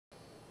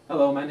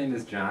Hello, my name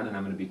is John, and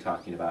I'm going to be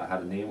talking about how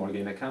to name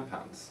organic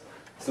compounds.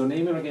 So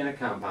naming organic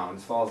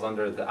compounds falls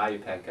under the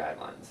IUPAC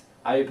guidelines.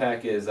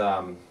 IUPAC is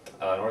an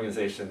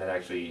organization that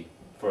actually,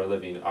 for a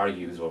living,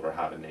 argues over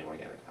how to name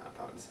organic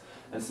compounds.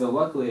 And so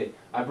luckily,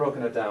 I've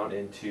broken it down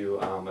into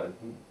a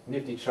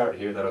nifty chart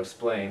here that will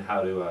explain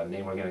how to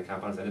name organic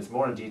compounds, and it's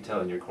more in detail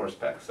in your course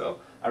pack.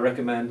 So I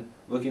recommend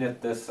looking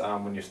at this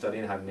when you're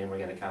studying how to name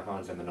organic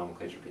compounds and the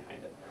nomenclature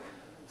behind it.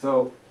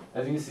 So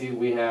as you can see,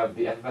 we have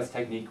the FFS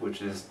technique,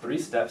 which is 3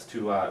 steps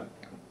to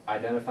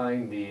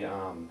identifying the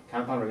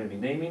compound we're going to be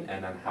naming,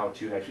 and on how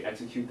to actually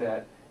execute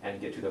that and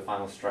get to the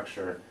final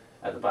structure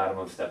at the bottom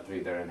of step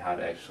 3 there, and how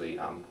to actually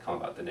come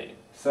about the name.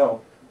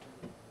 So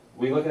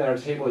we look at our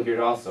table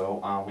here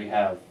also. We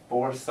have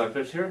 4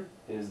 subjects here.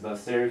 Is the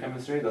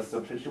stereochemistry, the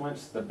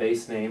substituents, the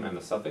base name, and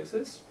the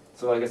suffixes.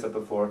 So like I said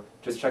before,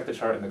 just check the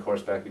chart in the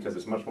course pack because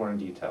it's much more in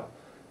detail.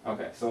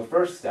 Okay, so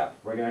first step,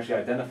 we're going to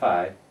actually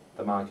identify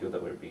the molecule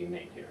that we're being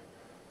named here.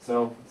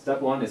 So step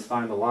 1 is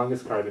find the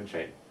longest carbon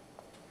chain.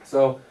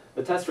 So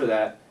the test for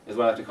that is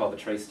what I like to call the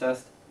trace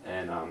test,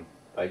 and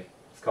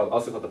it's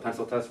also called the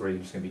pencil test, where you're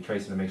just going to be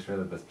tracing to make sure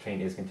that the chain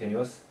is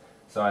continuous.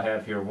 So I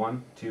have here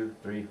 1, 2,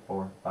 3,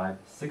 4, 5,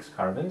 6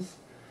 carbons,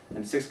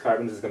 and 6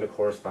 carbons is going to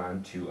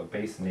correspond to a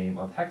base name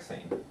of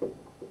hexane.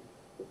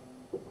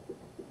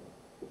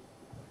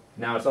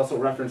 Now it's also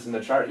referenced in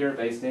the chart here,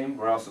 base name.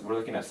 We're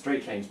looking at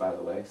straight chains, by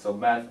the way. So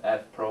meth,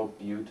 F, pro,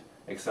 bute,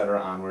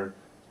 etc. onward,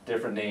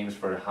 different names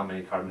for how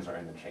many carbons are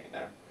in the chain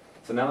there.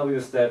 So now that we've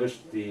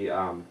established the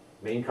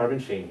main carbon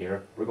chain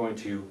here, we're going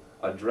to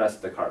address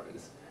the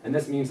carbons. And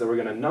this means that we're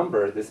going to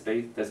number this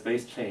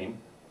base chain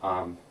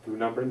through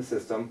numbering the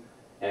system,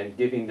 and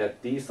giving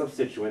that these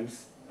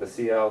substituents, the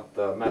Cl,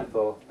 the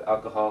methyl, the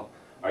alcohol,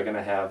 are going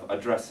to have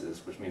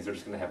addresses, which means they're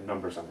just going to have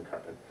numbers on the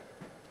carbon.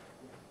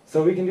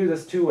 So we can do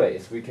this 2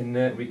 ways. We can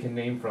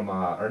name from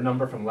or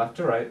number from left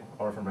to right,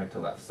 or from right to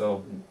left.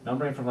 So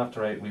numbering from left to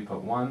right, we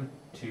put 1,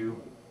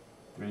 2,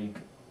 3,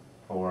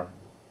 4,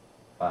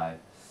 5,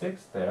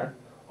 6 there,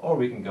 or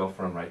we can go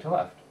from right to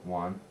left.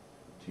 1,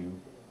 2,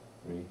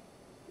 3,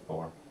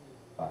 4,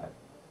 5,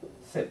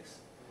 6.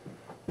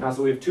 Now,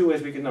 so we have 2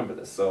 ways we can number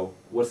this. So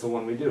what's the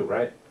one we do,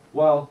 right?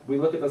 Well, we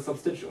look at the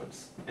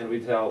substituents, and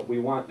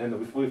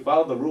if we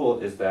follow the rule,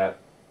 is that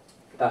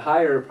the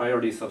higher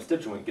priority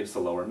substituent gets the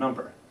lower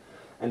number.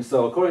 And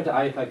so according to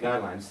IUPAC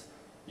guidelines,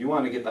 you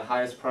want to get the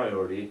highest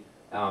priority,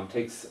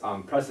 takes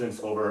precedence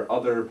over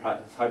other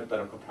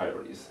hypothetical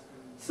priorities.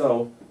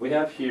 So we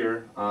have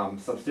here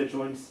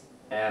substituents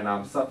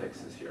and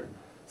suffixes here.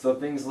 So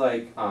things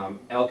like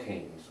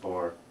alkanes,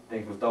 or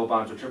things with double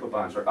bonds or triple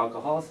bonds, or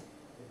alcohols.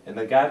 In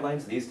the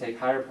guidelines, these take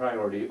higher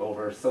priority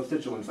over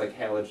substituents like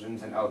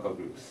halogens and alkyl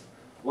groups.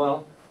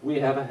 Well, we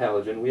have a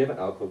halogen, we have an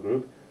alkyl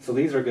group, so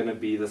these are going to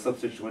be the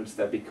substituents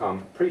that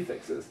become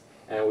prefixes.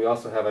 And we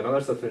also have another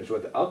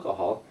substituent, the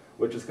alcohol,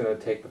 which is going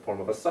to take the form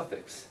of a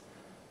suffix.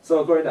 So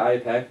according to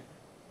IUPAC,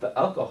 the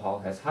alcohol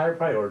has higher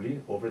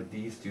priority over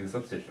these 2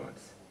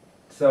 substituents.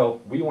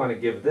 So we want to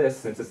give this,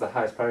 since it's the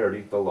highest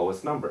priority, the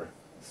lowest number.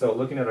 So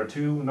looking at our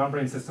 2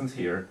 numbering systems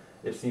here,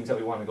 it seems that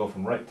we want to go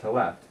from right to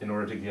left in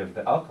order to give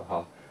the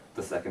alcohol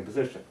the 2nd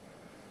position.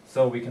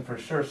 So we can for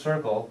sure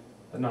circle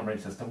the numbering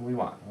system we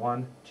want.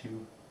 1,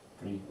 2,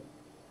 3,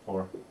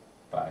 4,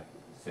 5,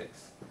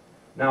 6.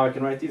 Now I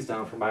can write these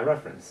down for my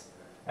reference.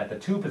 At the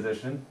 2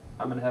 position,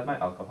 I'm going to have my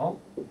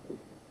alcohol.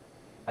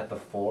 At the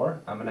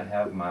 4, I'm going to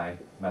have my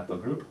methyl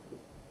group.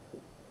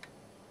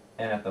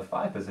 And at the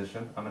 5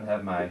 position, I'm going to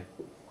have my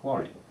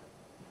chlorine.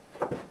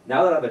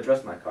 Now that I've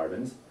addressed my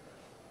carbons,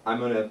 I'm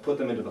going to put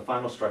them into the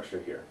final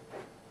structure here.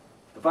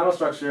 The final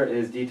structure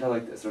is detailed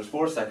like this. There's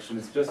 4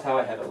 sections, just how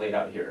I have it laid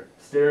out here.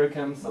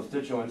 Stereochem,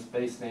 substituents,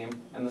 base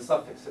name, and the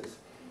suffixes.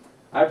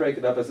 I break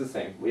it up as the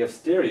same. We have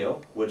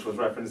stereo, which was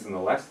referenced in the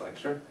last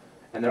lecture,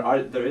 and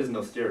there is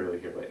no stereo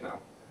here right now.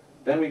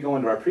 Then we go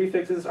into our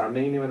prefixes, our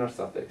main name, and our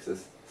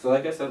suffixes. So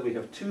like I said, we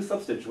have 2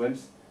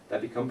 substituents that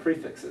become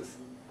prefixes,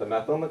 the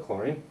methyl and the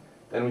chlorine.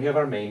 Then we have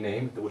our main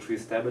name, which we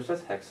established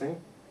as hexane,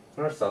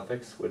 and our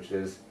suffix, which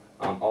is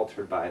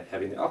altered by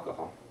having the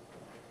alcohol.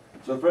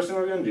 So the first thing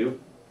we're going to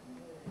do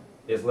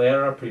is lay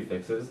out our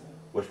prefixes,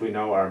 which we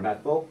know are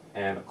methyl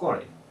and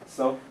chlorine.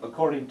 So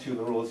according to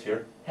the rules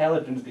here,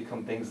 halogens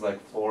become things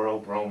like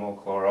fluoro,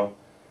 bromo, chloro,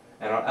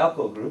 and our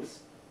alkyl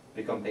groups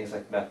become things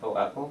like methyl,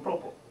 ethyl, and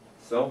propyl.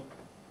 So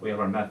we have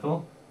our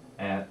methyl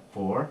at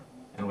 4,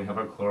 and we have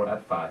our chloro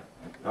at 5.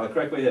 Now the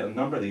correct way to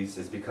number these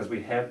is, because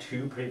we have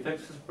 2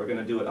 prefixes, we're going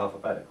to do it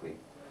alphabetically.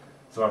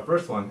 So our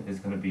first one is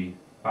going to be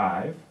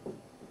 5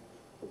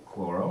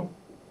 chloro,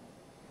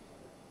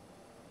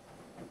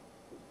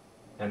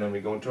 and then we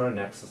go into our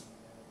next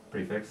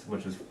prefix,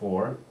 which is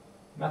 4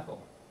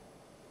 methyl.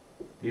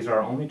 These are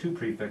our only 2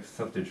 prefix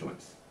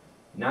substituents.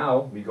 Now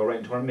we go right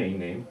into our main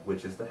name,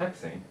 which is the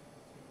hexane.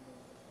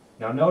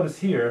 Now notice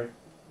here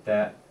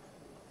that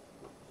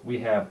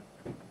we have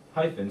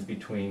hyphens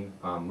between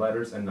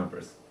letters and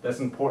numbers. That's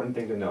an important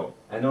thing to note.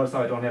 And notice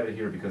how I don't have it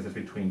here because it's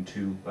between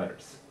 2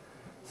 letters.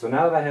 So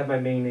now that I have my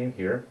main name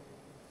here,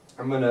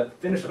 I'm going to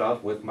finish it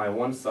off with my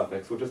 1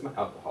 suffix, which is my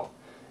alcohol.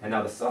 And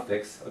now the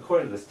suffix,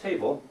 according to this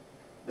table,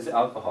 is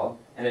alcohol,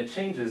 and it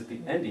changes the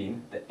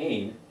ending, the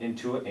 "ane,"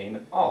 into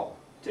an "al"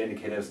 to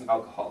indicate that it's an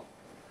alcohol.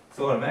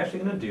 So what I'm actually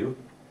going to do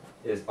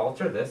is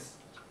alter this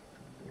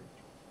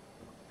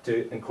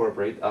to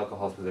incorporate the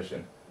alcohol's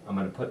position. I'm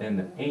going to put in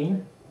the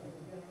 "ane,"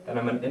 then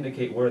I'm going to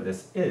indicate where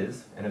this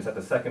is, and it's at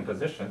the second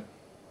position.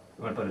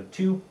 I'm going to put a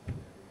 2,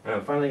 and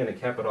I'm finally going to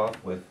cap it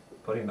off with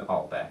putting the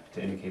 "al" back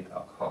to indicate the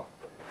alcohol.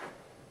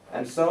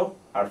 And so,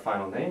 our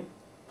final name,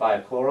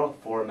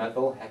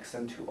 5-chloro-4-methyl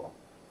hexane 2-ol.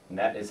 And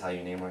that is how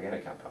you name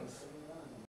organic compounds.